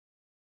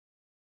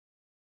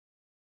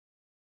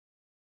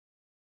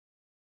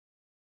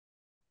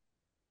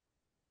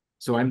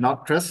So I'm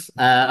not Chris.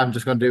 I'm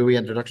just going to do a wee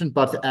introduction.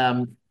 But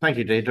thank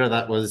you, Deidre.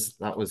 That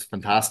was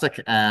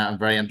fantastic and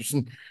very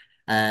interesting.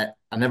 I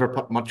never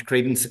put much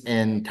credence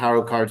in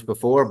tarot cards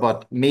before,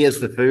 but me as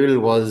the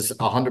fool was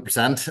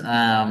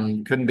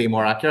 100%. Couldn't be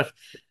more accurate.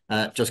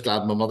 Just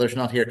glad my mother's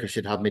not here because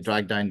she'd have me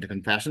dragged down to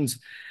confessions.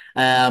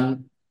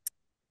 Um,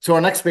 so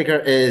our next speaker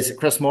is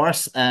Chris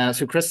Morris.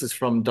 So Chris is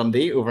from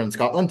Dundee over in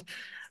Scotland.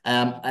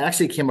 I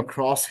actually came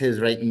across his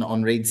writing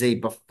on Readsy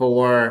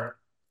before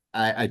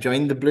I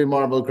joined the Blue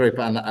Marble group,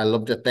 and I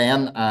loved it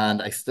then,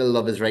 and I still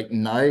love his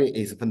writing now.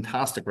 He's a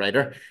fantastic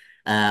writer.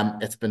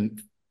 It's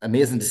been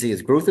amazing to see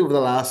his growth over the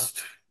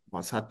last,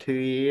 what's that, 2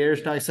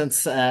 years now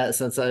since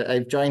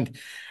I've joined.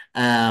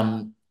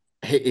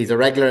 He's a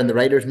regular in the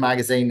Writers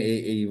magazine.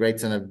 He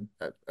writes in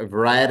a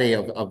variety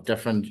of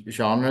different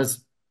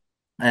genres.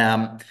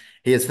 Um,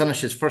 he has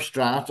finished his first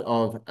draft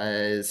of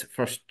his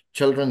first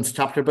children's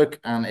chapter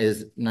book and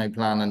is now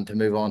planning to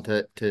move on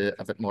to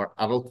a bit more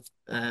adult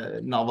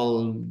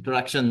novel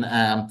direction.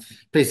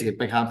 Please give a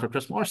big hand for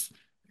Chris Morris.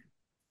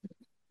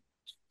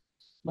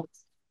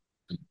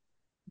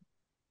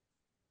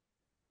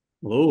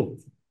 Hello.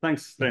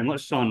 Thanks very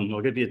much, Sean.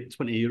 I'll give you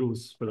 20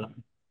 euros for that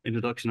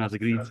introduction as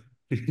agreed.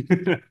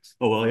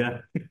 Oh, well,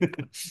 yeah.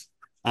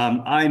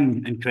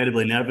 I'm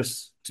incredibly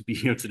nervous to be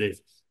here today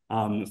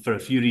for a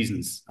few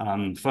reasons.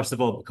 First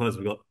of all, because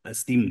we've got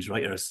esteemed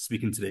writers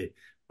speaking today,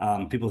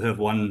 people who have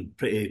won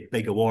pretty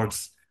big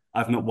awards.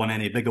 I've not won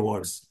any big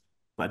awards,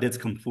 but I did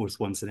come fourth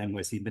once in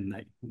NYC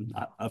Midnight.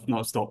 I've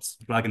not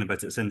stopped bragging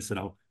about it since, and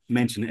I'll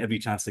mention it every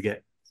chance I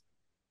get.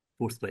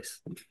 Fourth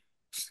place.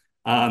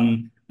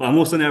 But I'm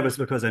also nervous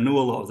because I know a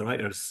lot of the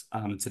writers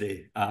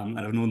today, and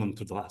I've known them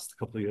for the last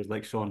couple of years,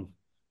 like Sean,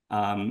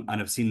 and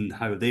I've seen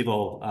how they've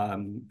all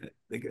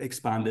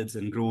expanded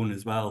and grown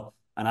as well.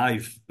 And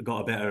I've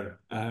got a better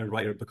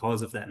writer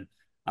because of them.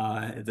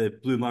 The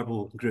Blue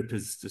Marble group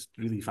is just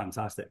really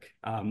fantastic.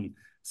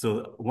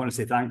 So I want to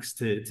say thanks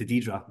to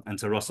Deidre and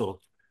to Russell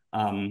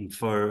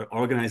for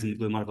organising the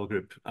Blue Marble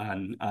group.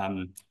 And I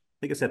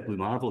think I said Blue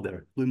Marble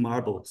there, Blue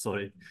Marble,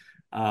 sorry.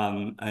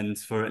 And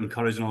for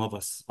encouraging all of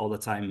us all the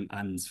time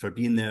and for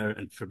being there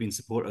and for being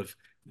supportive.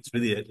 It's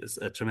really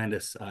a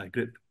tremendous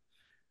group.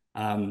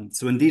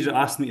 So when Deidre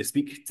asked me to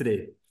speak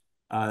today,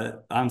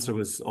 the answer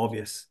was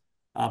obvious.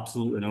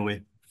 Absolutely no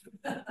way.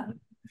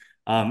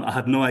 I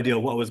had no idea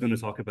what I was going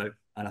to talk about,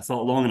 and I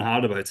thought long and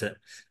hard about it.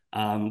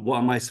 What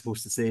am I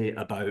supposed to say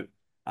about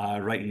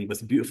writing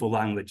with beautiful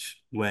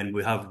language when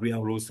we have Ria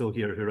Rosehill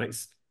here who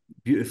writes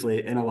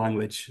beautifully in a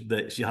language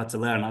that she had to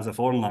learn as a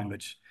foreign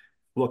language?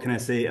 What can I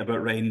say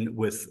about writing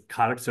with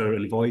character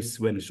and voice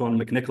when Sean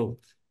McNichol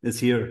is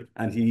here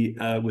and he,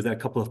 with a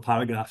couple of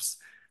paragraphs,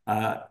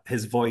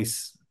 his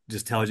voice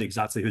just tells you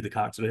exactly who the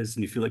character is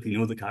and you feel like you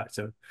know the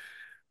character.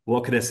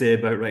 What could I say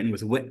about writing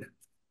with wit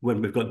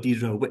when we've got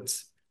Deidre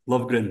Wits,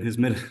 Lovegren, who's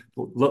made,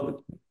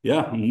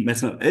 yeah, I'm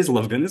messing up. It is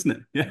Lovegren, isn't it?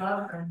 Yeah.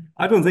 Lovegren.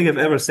 I don't think I've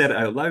ever said it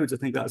out loud. I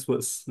think that's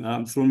what's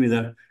thrown me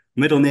there.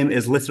 Middle name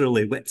is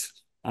literally Wit,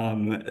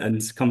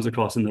 and comes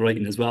across in the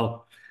writing as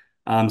well.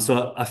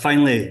 So I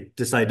finally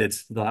decided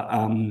that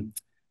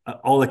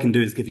all I can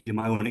do is give you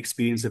my own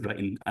experience of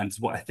writing and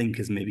what I think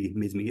has maybe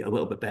made me a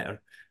little bit better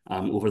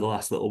over the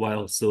last little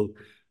while. So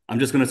I'm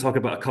just going to talk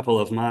about a couple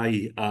of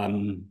my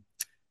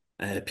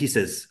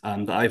pieces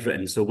that I've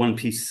written. So one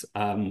piece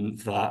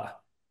that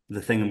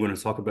the thing I'm going to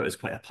talk about is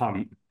quite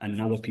apparent, and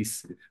another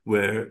piece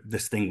where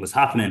this thing was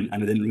happening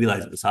and I didn't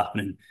realize it was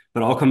happening. But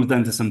it all comes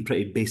down to some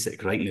pretty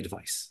basic writing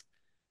advice.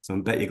 So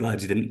I'm bet you're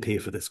glad you didn't pay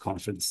for this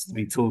conference to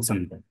be told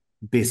some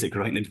basic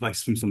writing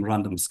advice from some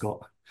random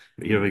Scot.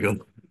 But here we go.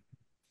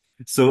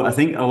 So I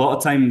think a lot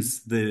of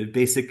times the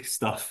basic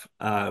stuff,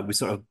 we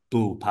sort of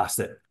blow past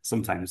it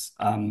sometimes.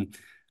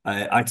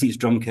 I teach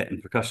drum kit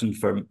and percussion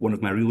for one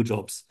of my real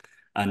jobs.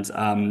 And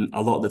a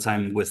lot of the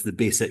time with the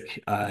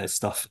basic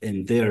stuff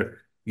in there,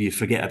 you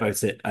forget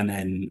about it and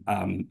then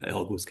it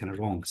all goes kind of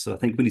wrong. So I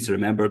think we need to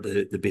remember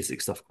the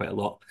basic stuff quite a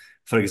lot.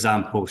 For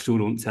example, show,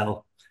 don't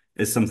tell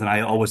is something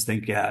I always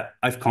think, yeah,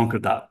 I've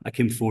conquered that. I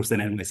came fourth in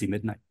NYC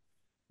Midnight.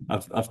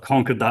 I've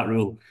conquered that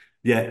rule.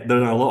 Yeah,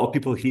 there are a lot of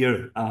people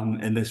here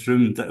in this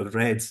room that have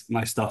read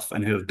my stuff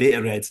and who have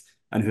beta read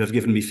and who have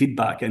given me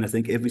feedback. And I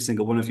think every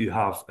single one of you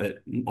have,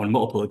 on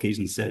multiple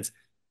occasions, said,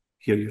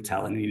 "Here you're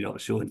telling me, you're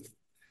not showing."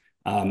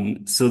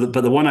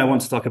 But the one I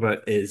want to talk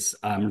about is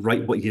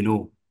write what you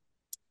know,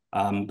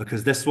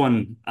 because this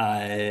one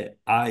I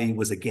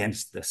was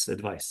against this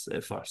advice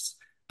at first,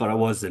 but I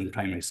was in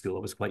primary school.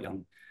 I was quite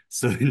young,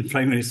 so in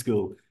primary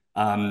school,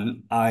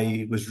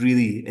 I was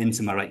really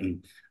into my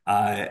writing.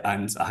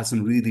 And I had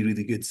some really,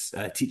 really good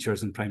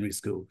teachers in primary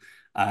school,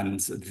 and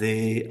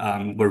they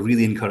were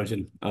really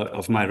encouraging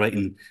of my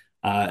writing.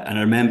 And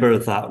I remember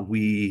that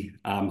we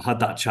had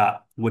that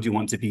chat. What do you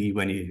want to be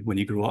when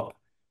you grow up?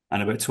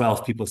 And about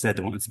 12 people said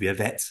they wanted to be a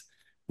vet.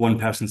 One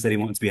person said he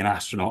wanted to be an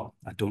astronaut.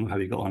 I don't know how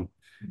he got on.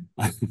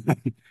 I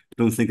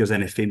don't think there's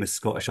any famous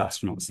Scottish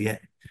astronauts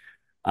yet.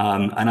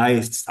 And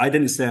I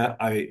didn't say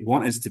I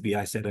wanted to be.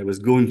 I said I was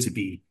going to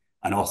be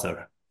an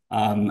author.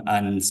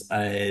 And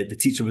the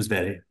teacher was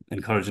very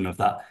encouraging of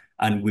that.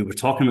 And we were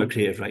talking about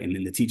creative writing,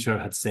 and the teacher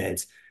had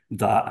said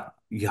that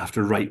you have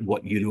to write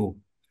what you know.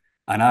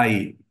 And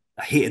I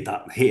hated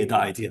that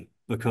idea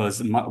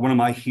because one of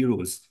my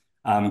heroes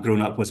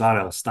growing up was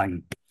R.L.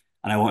 Stine.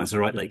 And I wanted to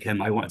write like him.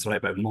 I wanted to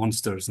write about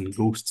monsters and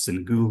ghosts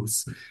and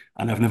ghouls.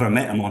 And I've never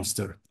met a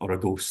monster or a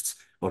ghost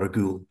or a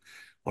ghoul,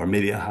 or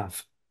maybe I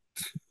have.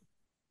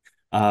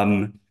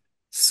 Um,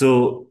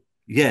 so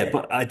yeah,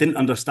 but I didn't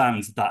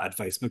understand that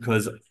advice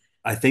because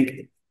I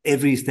think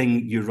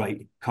everything you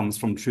write comes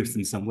from truth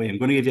in some way. I'm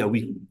going to give you a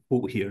wee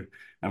quote here.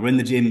 And we're in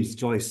the James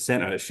Joyce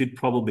Centre. It should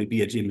probably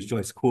be a James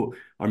Joyce quote,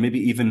 or maybe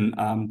even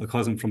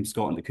because I'm from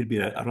Scotland, it could be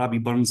a Rabbie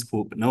Burns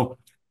quote. But no,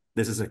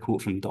 this is a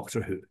quote from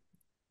Doctor Who,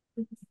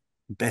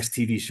 best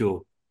TV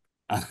show.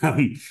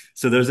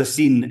 So there's a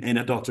scene in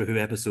a Doctor Who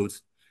episode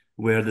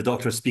where the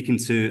Doctor is speaking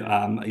to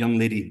a young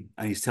lady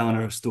and he's telling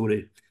her a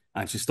story,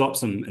 and she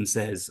stops him and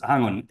says,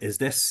 "Hang on, is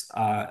this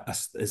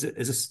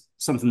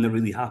something that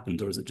really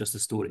happened, or is it just a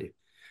story?"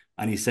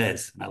 And he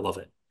says, and I love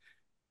it,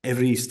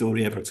 "Every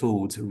story ever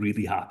told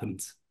really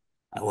happened."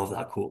 I love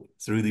that quote.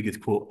 It's a really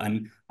good quote,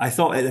 and I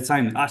thought at the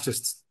time that's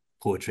just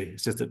poetry.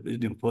 It's just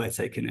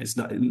poetic, and it's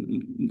not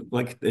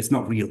like it's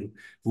not real.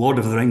 Lord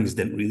of the Rings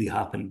didn't really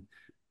happen.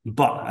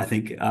 But I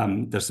think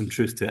there's some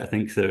truth to it. I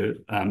think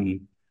the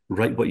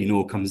write what you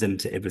know comes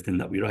into everything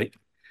that we write.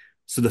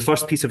 So the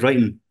first piece of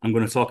writing I'm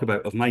going to talk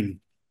about of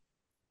mine,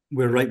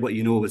 where write what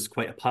you know was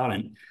quite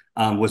apparent,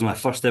 was my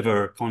first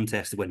ever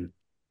contest win.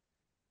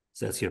 It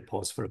says here,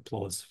 pause for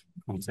applause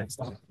contest.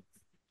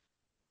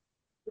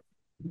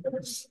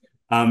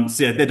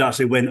 So yeah, I did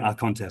actually win a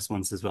contest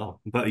once as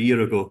well. About a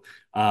year ago,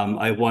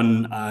 I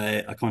won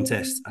a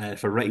contest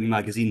for Writing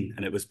Magazine,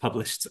 and it was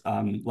published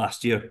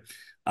last year.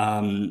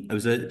 It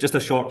was just a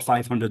short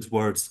 500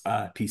 words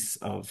piece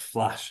of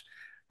flash,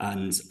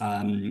 and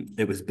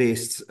it was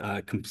based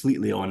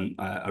completely on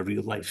a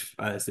real life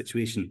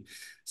situation.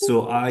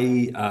 So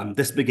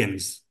this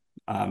begins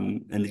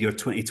in the year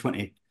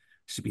 2020.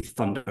 Should be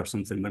thunder or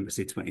something when we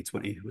say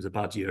 2020. It was a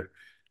bad year.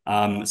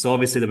 So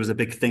obviously there was a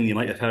big thing you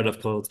might have heard of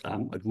called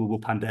a global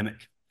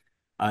pandemic,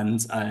 and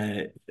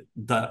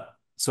that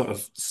sort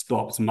of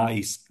stopped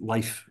my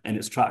life in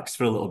its tracks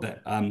for a little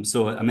bit.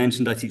 So I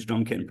mentioned I teach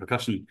drum kit and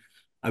percussion.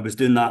 I was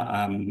doing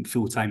that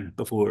full time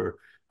before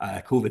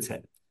COVID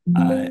hit,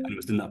 and I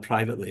was doing that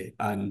privately,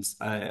 and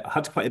I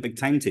had quite a big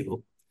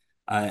timetable.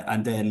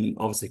 And then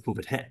obviously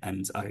COVID hit,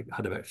 and I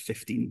had about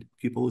 15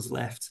 pupils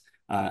left,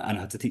 and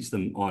I had to teach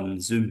them on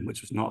Zoom,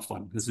 which was not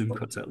fun. The Zoom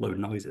cuts out loud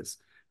noises.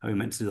 How are we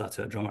meant to do that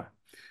to a drummer?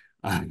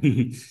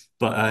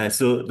 But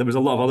so there was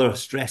a lot of other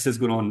stresses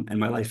going on in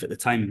my life at the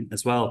time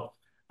as well.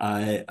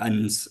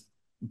 And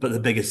but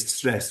the biggest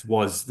stress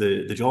was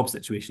the job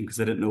situation because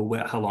I didn't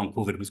know how long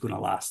COVID was going to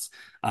last,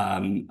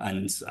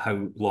 and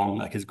how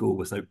long I could go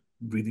without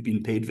really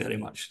being paid very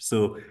much.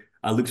 So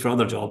I looked for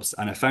other jobs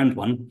and I found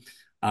one.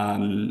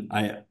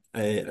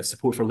 A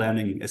support for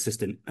learning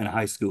assistant in a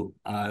high school,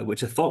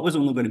 which I thought was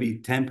only going to be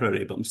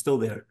temporary, but I'm still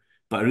there.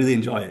 But I really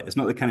enjoy it. It's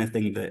not the kind of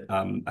thing that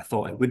I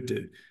thought I would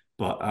do,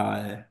 but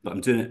I'm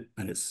doing it,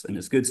 and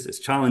it's good. It's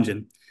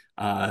challenging,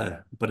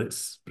 but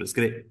it's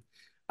great.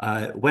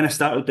 When I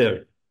started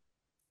there,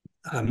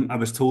 I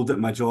was told that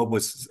my job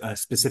was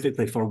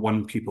specifically for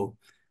one pupil.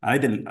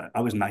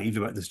 I was naive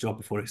about this job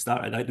before I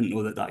started. I didn't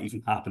know that that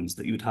even happens,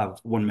 that you would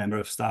have one member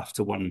of staff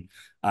to one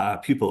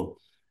pupil.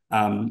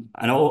 And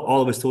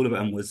all I was told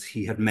about him was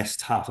he had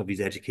missed half of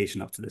his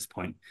education up to this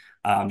point.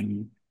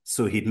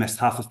 So he'd missed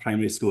half of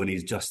primary school and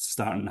he's just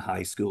starting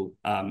high school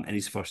in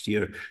his first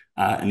year.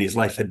 And his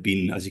life had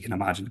been, as you can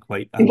imagine,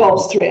 quite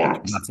involves three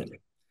acts.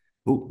 traumatic.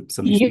 Oh,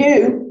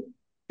 You,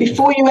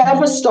 before you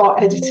ever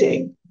start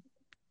editing,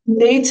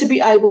 need to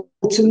be able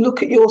to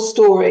look at your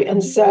story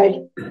and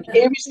say,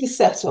 here is the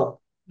setup.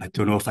 I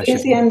don't know if I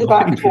Here's should. the end of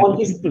Act 1,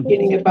 here's the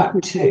beginning of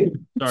Act 2.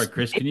 Sorry,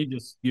 Chris,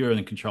 you're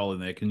in control in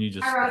there. Can you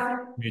just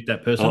mute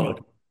that person? Oh.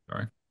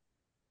 Sorry.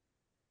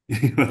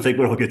 I think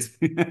we're all good.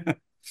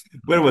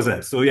 Where was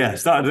it? So yeah,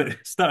 started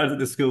at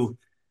the school,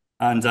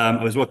 and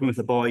I was working with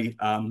a boy.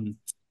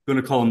 Going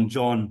to call him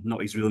John,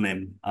 not his real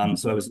name.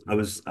 So I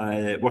was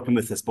working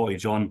with this boy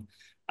John,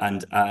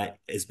 and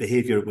his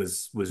behaviour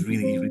was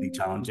really really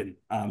challenging.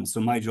 So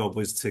my job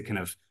was to kind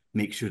of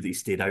make sure that he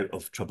stayed out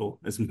of trouble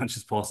as much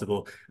as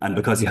possible, and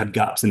because he had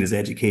gaps in his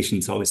education,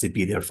 to obviously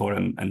be there for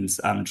him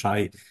and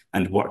try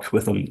and work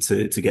with him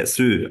to get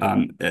through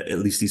at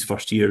least his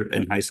first year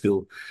in high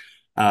school.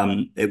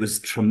 It was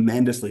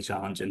tremendously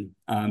challenging.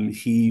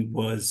 He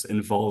was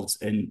involved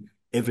in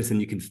everything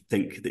you can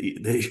think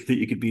that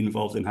you could be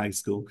involved in high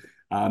school.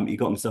 He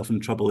got himself in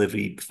trouble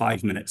every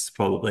 5 minutes,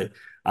 probably.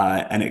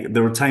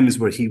 There were times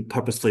where he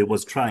purposefully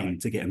was trying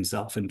to get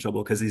himself in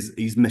trouble because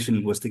his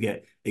mission was to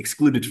get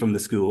excluded from the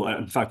school.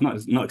 In fact,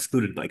 not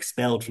excluded, but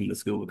expelled from the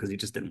school because he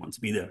just didn't want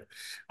to be there.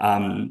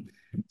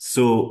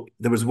 So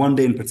there was one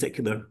day in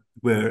particular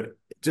where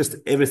just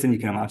everything you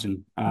can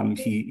imagine,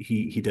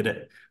 he did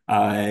it.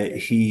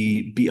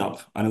 He beat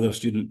up another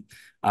student.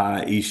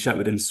 He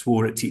shouted and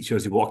swore at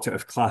teachers. He walked out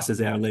of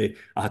classes early.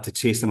 I had to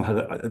chase him.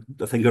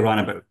 I think I ran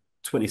about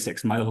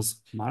 26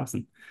 miles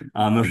marathon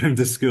around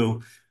the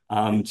school,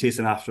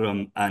 chasing after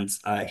him. And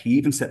he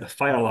even set the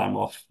fire alarm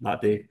off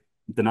that day,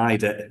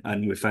 denied it,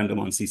 and we found him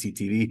on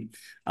CCTV.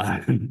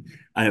 And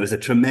it was a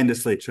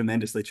tremendously,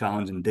 tremendously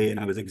challenging day, and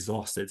I was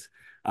exhausted.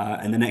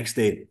 And the next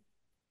day,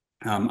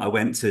 I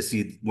went to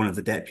see one of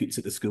the deputies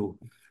at the school,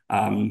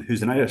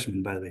 who's an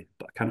Irishman, by the way,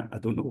 but I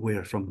don't know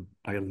where from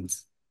Ireland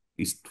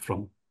he's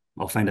from.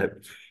 I'll find out.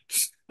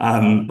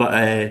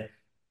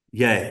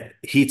 Yeah,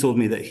 he told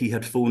me that he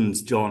had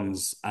phoned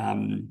John's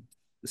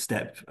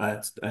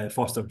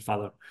foster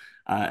father,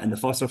 and the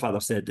foster father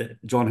said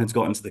that John had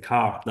got into the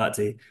car that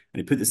day and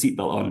he put the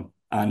seatbelt on,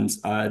 and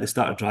they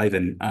started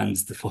driving, and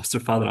the foster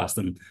father asked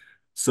him,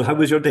 "So how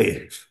was your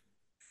day?"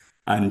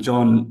 And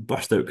John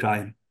burst out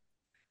crying.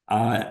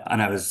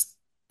 And I was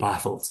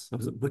baffled. I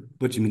was like,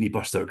 what do you mean he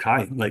burst out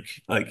crying?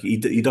 Like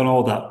he'd done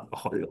all that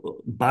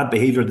bad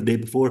behavior the day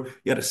before.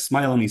 He had a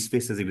smile on his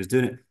face as he was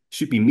doing it.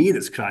 Should be me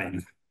that's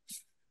crying.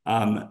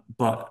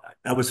 But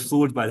I was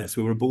floored by this.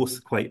 We were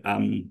both quite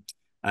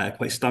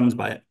stunned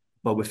by it.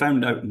 But we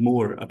found out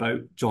more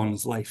about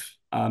John's life.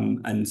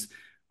 And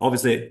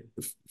obviously,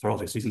 for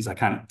obvious reasons, I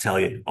can't tell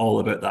you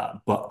all about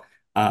that. But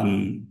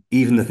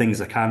even the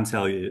things I can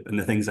tell you and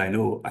the things I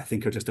know, I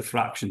think are just a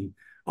fraction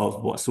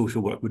of what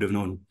social work would have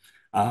known.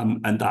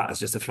 And that is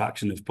just a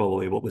fraction of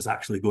probably what was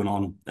actually going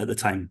on at the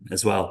time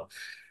as well.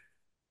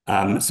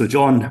 So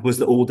John was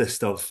the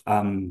oldest of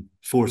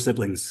four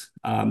siblings,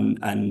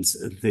 and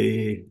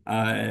they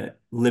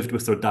lived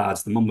with their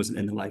dads. The mum wasn't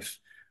in the life.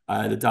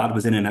 The dad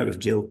was in and out of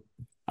jail.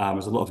 There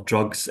was a lot of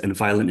drugs and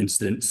violent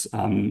incidents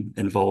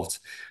involved,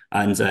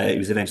 and he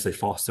was eventually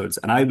fostered.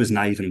 And I was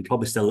naive, and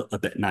probably still a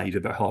bit naive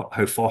about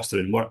how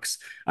fostering works.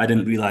 I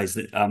didn't realise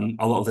that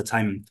a lot of the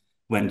time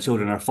when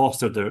children are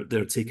fostered,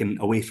 they're taken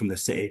away from the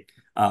city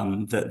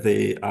that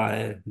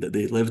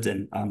they lived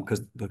in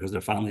because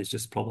their family is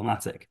just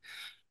problematic.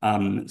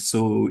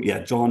 So yeah,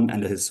 John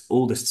and his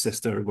oldest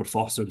sister were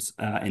fostered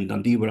in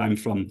Dundee, where I'm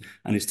from,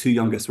 and his two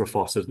youngest were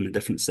fostered in a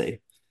different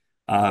city.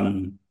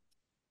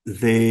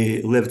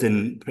 They lived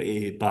in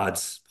pretty bad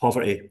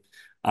poverty.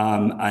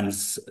 And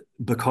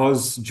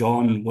because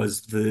John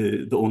was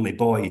the only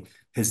boy,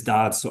 his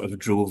dad sort of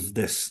drove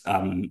this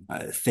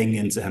thing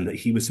into him that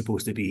he was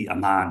supposed to be a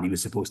man, he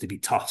was supposed to be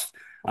tough,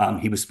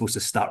 he was supposed to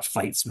start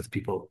fights with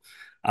people.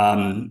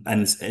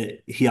 And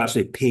he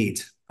actually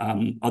paid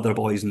other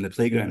boys in the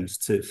playgrounds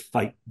to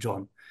fight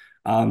John,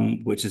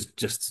 which is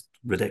just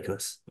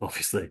ridiculous,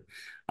 obviously.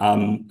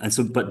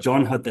 But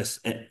John had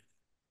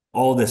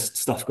all this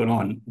stuff going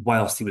on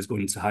whilst he was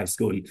going to high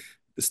school. And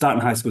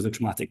starting high school is a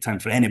traumatic time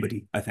for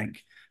anybody, I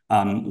think,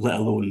 let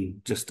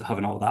alone just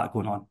having all that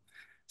going on.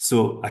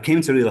 So I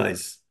came to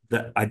realize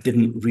that I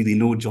didn't really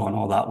know John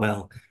all that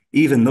well,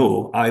 even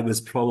though I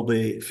was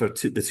probably, for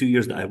the 2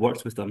 years that I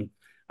worked with him,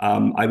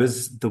 I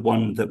was the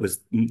one that was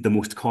the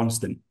most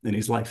constant in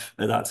his life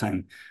at that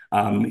time.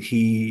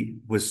 He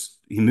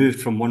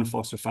moved from one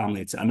foster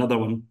family to another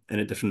one in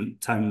a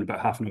different town, about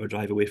half an hour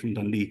drive away from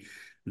Dundee.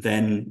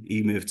 Then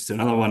he moved to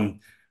another one.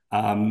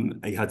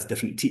 He had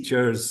different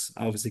teachers,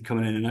 obviously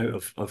coming in and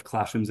out of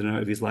classrooms and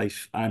out of his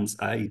life. And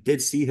he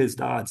did see his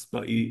dad,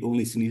 but he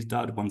only seen his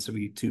dad once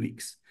every 2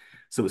 weeks.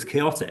 So it was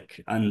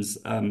chaotic. And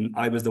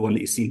I was the one that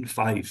he's seen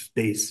 5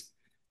 days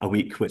a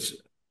week, which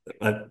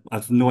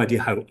I've no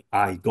idea how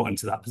I got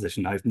into that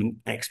position. I have no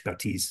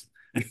expertise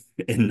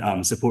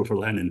in support for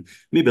learning,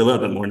 maybe a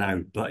little bit more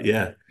now, but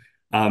yeah.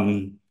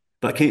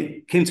 But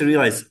came to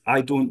realize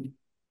I didn't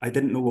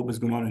know what was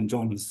going on in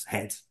John's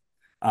head.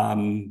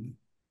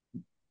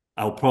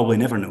 I'll probably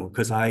never know,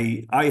 because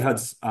I had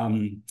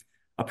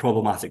a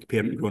problematic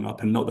parent growing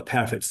up, and not the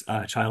perfect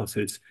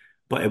childhood,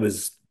 but it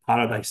was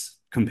paradise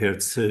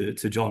compared to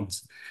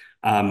John's.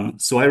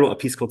 So I wrote a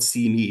piece called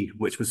See Me,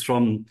 which was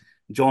from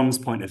John's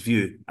point of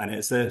view, and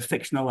it's a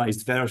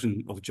fictionalized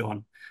version of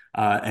John.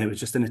 And it was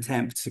just an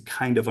attempt to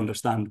kind of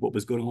understand what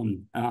was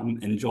going on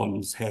in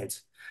John's head.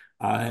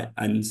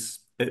 And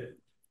it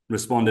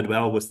responded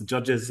well with the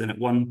judges, and it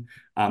won.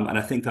 And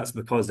I think that's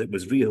because it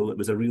was real. It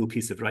was a real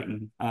piece of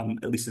writing,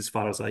 at least as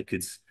far as I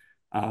could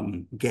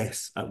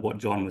guess at what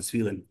John was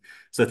feeling.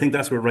 So I think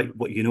that's where Write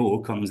What You Know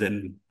comes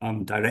in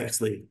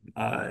directly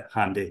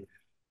handy.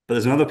 But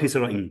there's another piece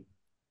of writing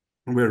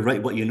where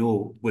Write What You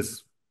Know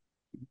was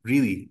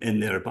really in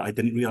there, but I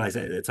didn't realize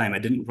it at the time. I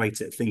didn't write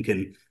it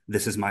thinking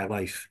this is my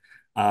life.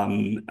 But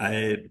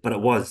it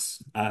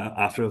was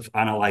after I've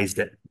analysed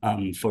it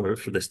for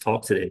this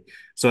talk today.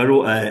 So I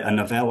wrote a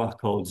novella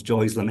called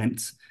Joy's Lament,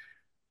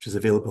 which is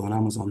available on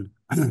Amazon,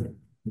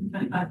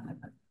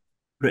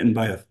 written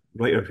by a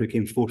writer who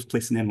came fourth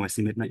place in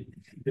NYC Midnight.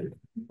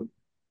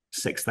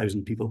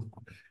 6,000 people.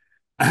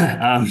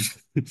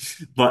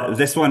 But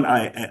this one,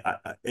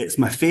 it's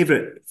my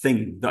favourite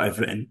thing that I've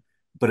written,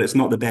 but it's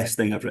not the best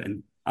thing I've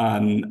written.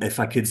 If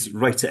I could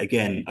write it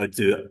again, I'd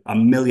do a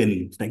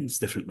million things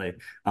differently.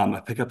 I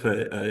pick up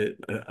a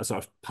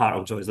sort of part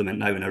of Joy's Lament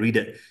now and I read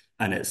it,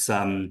 and it's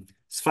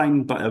It's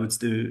fine, but I would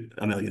do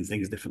a million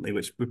things differently,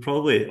 which we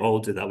probably all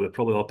do that. We'll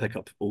probably all pick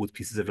up old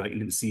pieces of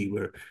writing and see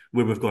where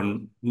we've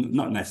gone,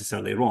 not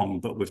necessarily wrong,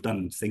 but we've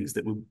done things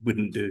that we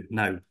wouldn't do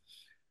now.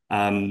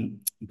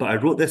 But I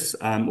wrote this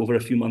over a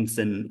few months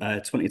in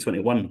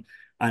 2021,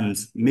 and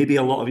maybe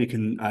a lot of you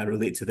can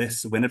relate to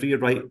this. Whenever you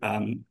write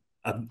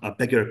a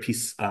bigger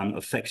piece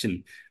of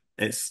fiction,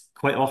 it's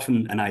quite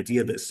often an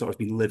idea that's sort of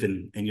been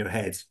living in your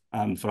head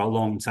for a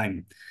long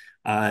time.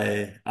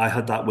 I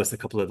had that with a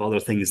couple of other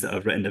things that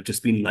I've written. I've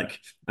just been like,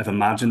 I've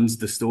imagined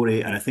the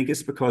story, and I think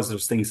it's because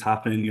there's things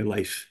happening in your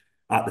life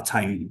at the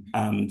time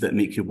that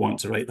make you want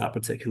to write that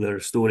particular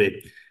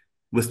story.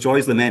 With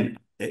Joy's Lament,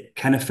 it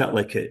kind of felt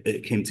like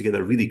it came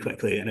together really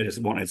quickly, and I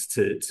just wanted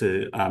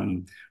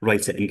to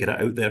write it and get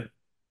it out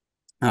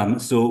there.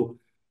 So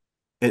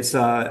it's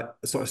a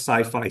sort of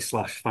sci-fi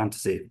slash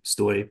fantasy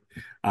story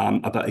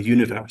about a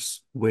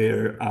universe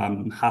where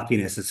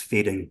happiness is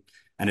fading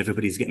and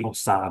everybody's getting all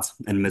sad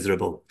and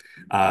miserable.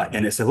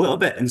 And it's a little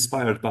bit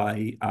inspired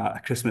by A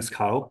Christmas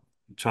Carol,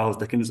 Charles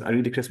Dickens. I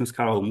read A Christmas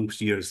Carol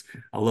most years.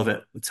 I love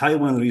it. I'll tell you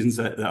one of the reasons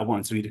that I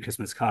wanted to read A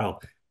Christmas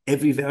Carol.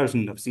 Every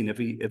version I've seen,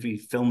 every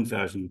film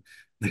version,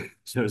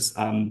 there's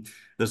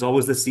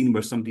always this scene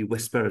where somebody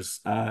whispers,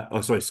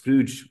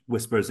 Scrooge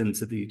whispers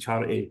into the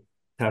charity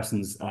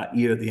person's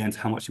ear at the end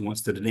how much he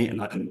wants to donate, and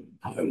like,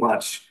 how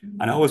much?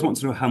 And I always want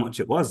to know how much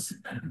it was.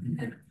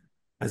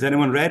 Has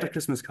anyone read A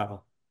Christmas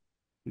Carol?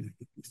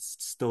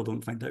 Still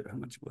don't find out how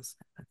much it was.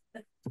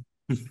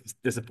 It's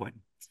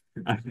disappointing.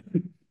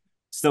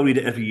 Still read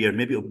it every year.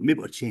 Maybe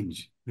it'll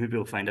change. Maybe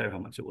we'll find out how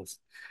much it was.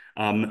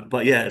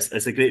 But yeah,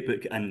 it's a great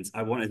book, and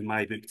I wanted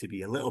my book to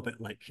be a little bit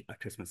like A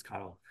Christmas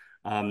Carol.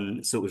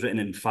 So it was written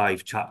in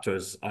 5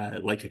 chapters,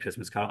 like A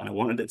Christmas Carol, and I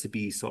wanted it to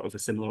be sort of a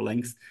similar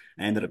length.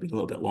 It ended up being a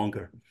little bit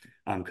longer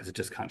because I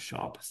just can't shut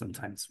up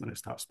sometimes when I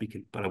start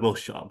speaking, but I will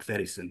shut up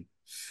very soon.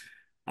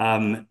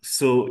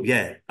 So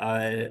yeah,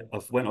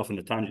 I've went off on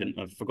a tangent.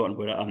 I've forgotten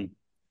where I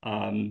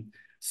am.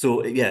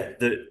 So yeah,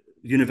 the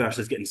universe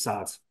is getting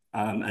sad,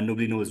 and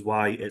nobody knows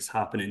why it's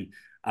happening.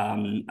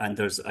 And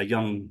there's a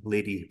young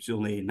lady, she's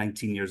only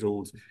 19 years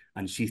old,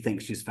 and she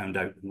thinks she's found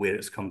out where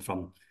it's come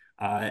from.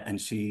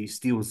 And she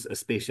steals a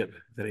spaceship,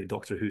 very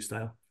Doctor Who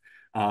style,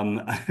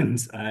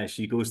 and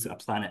she goes to a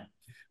planet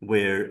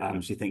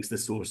where she thinks the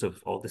source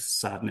of all this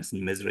sadness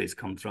and misery has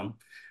come from.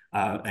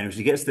 And when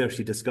she gets there,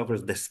 she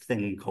discovers this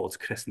thing called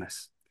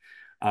Christmas.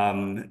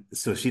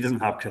 So she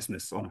doesn't have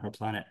Christmas on her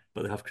planet,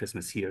 but they have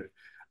Christmas here.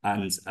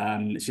 And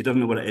she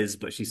doesn't know what it is,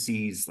 but she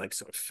sees like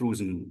sort of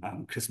frozen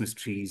Christmas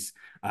trees,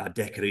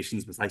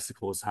 decorations with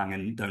icicles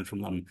hanging down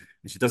from them.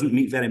 And she doesn't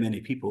meet very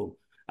many people,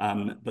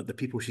 but the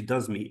people she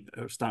does meet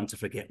are starting to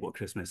forget what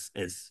Christmas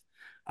is.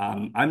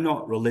 I'm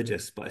not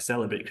religious, but I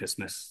celebrate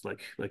Christmas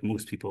like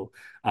most people.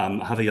 I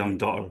have a young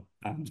daughter,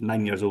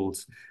 9 years old,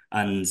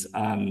 and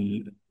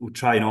we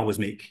try and always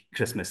make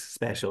Christmas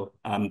special.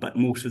 But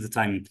most of the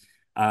time,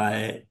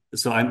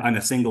 so I'm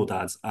a single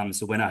dad.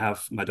 So when I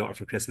have my daughter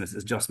for Christmas,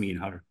 it's just me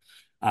and her,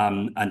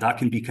 and that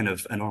can be kind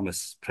of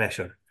enormous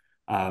pressure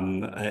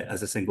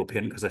as a single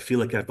parent because I feel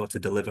like I've got to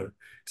deliver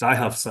because I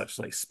have such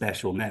like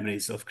special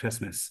memories of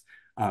Christmas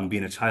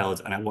being a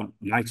child, and I want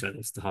my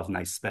child to have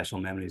nice special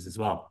memories as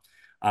well.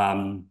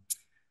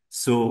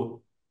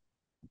 So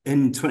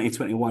in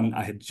 2021,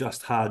 I had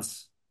just had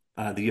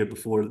the year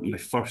before my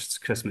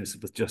first Christmas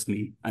with just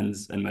me and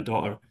my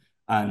daughter,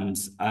 and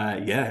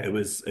yeah, it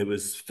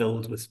was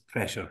filled with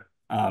pressure.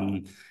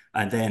 And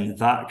then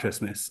that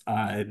Christmas,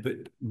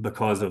 but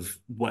because of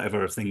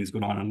whatever things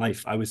going on in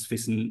life, I was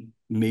facing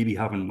maybe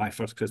having my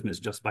first Christmas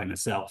just by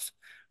myself,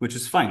 which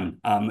is fine.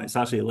 It's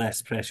actually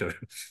less pressure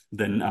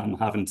than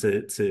having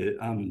to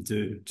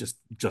do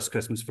just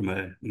Christmas for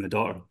my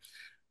daughter.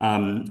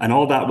 And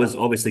all that was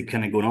obviously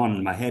kind of going on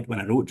in my head when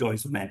I wrote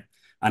Joyce Lament.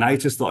 And I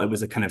just thought it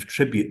was a kind of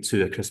tribute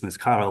to A Christmas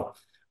Carol.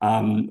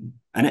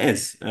 And it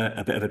is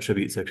a bit of a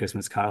tribute to A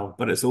Christmas Carol,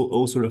 but it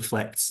also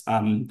reflects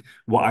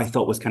what I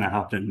thought was kind of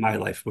happening in my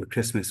life, where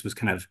Christmas was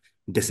kind of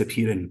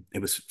disappearing. It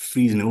was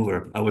freezing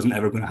over. I wasn't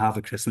ever going to have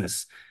a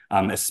Christmas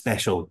as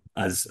special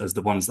as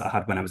the ones that I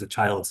had when I was a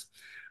child.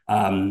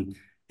 In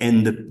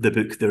the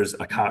book, there's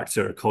a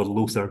character called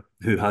Lothar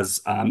who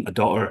has a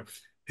daughter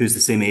who's the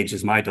same age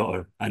as my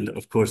daughter. And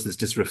of course, it's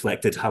just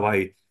reflected how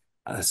I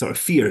sort of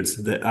feared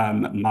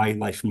that my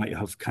life might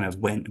have kind of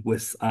went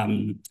with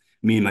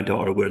me and my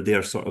daughter, where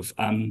they're sort of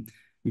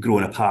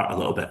growing apart a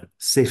little bit.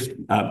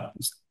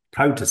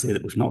 Proud to say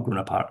that we've not grown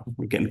apart.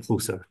 We're getting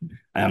closer.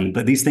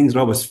 But these things are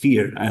always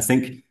fear. And I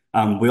think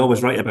we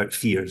always write about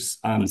fears.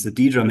 So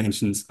Deidre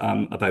mentions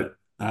about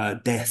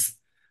death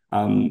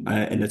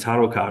in the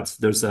tarot cards.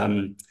 There's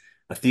a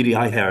theory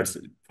I heard,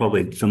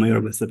 probably familiar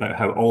with, about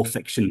how all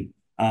fiction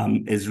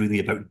is really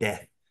about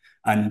death.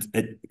 And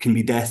it can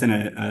be death in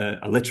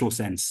a literal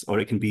sense, or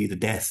it can be the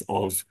death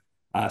of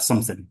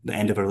something, the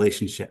end of a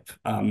relationship,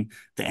 the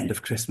end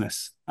of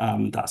Christmas,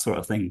 that sort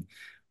of thing.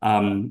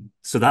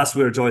 So that's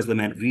where Joy's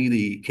Lament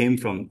really came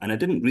from. And I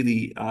didn't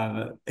really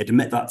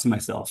admit that to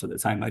myself at the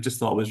time. I just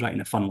thought I was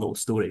writing a fun little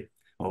story.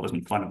 Well, it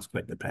wasn't fun, it was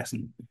quite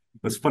depressing.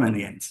 It was fun in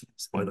the end,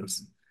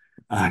 spoilers.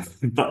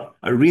 But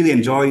I really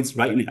enjoyed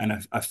writing it,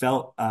 and I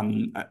felt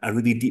a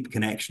really deep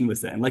connection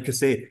with it. And like I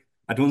say,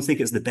 I don't think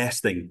it's the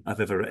best thing I've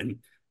ever written.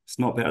 It's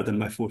not better than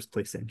my fourth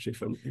place entry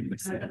from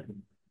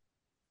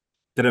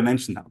Did I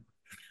mention that?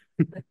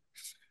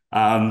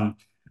 Um,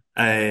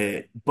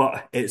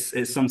 but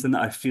it's something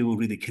that I feel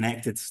really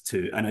connected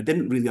to, and I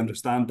didn't really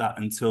understand that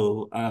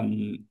until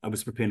I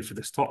was preparing for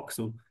this talk.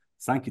 So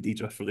thank you,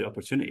 Deidre, for the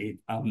opportunity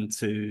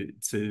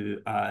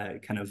to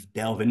kind of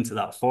delve into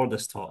that for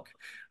this talk.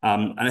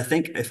 And I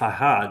think if I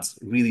had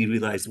really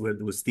realized where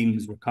those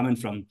themes were coming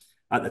from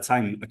at the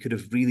time, I could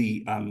have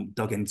really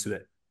dug into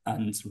it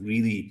and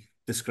really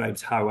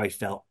described how I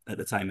felt at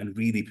the time and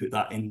really put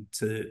that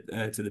into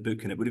to the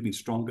book, and it would have been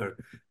stronger.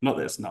 Not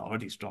that it's not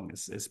already strong;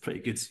 it's pretty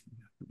good.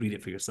 Read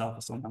it for yourself.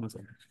 It's on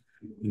Amazon.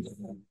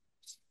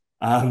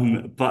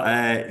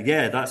 But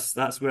yeah,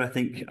 that's where I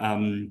think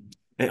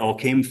it all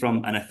came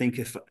from, and I think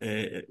if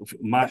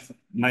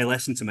my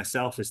lesson to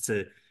myself is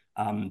to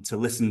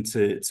listen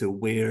to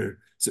where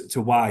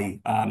to why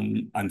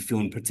I'm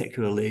feeling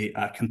particularly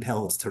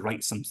compelled to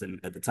write something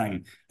at the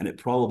time, and it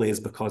probably is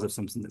because of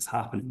something that's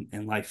happening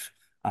in life.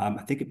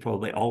 I think it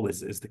probably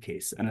always is the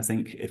case, and I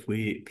think if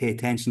we pay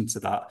attention to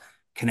that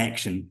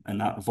connection and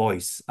that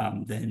voice,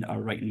 then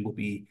our writing will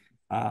be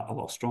a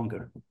lot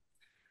stronger.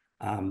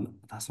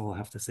 That's all I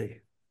have to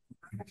say.